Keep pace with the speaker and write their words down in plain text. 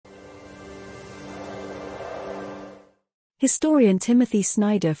Historian Timothy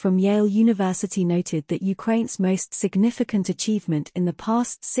Snyder from Yale University noted that Ukraine's most significant achievement in the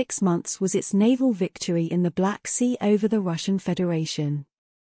past 6 months was its naval victory in the Black Sea over the Russian Federation.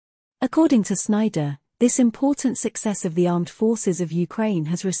 According to Snyder, this important success of the armed forces of Ukraine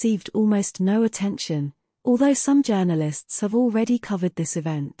has received almost no attention, although some journalists have already covered this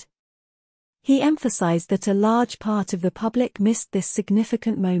event. He emphasized that a large part of the public missed this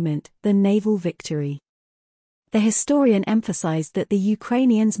significant moment, the naval victory. The historian emphasized that the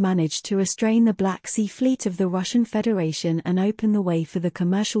Ukrainians managed to restrain the Black Sea Fleet of the Russian Federation and open the way for the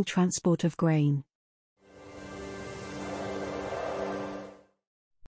commercial transport of grain.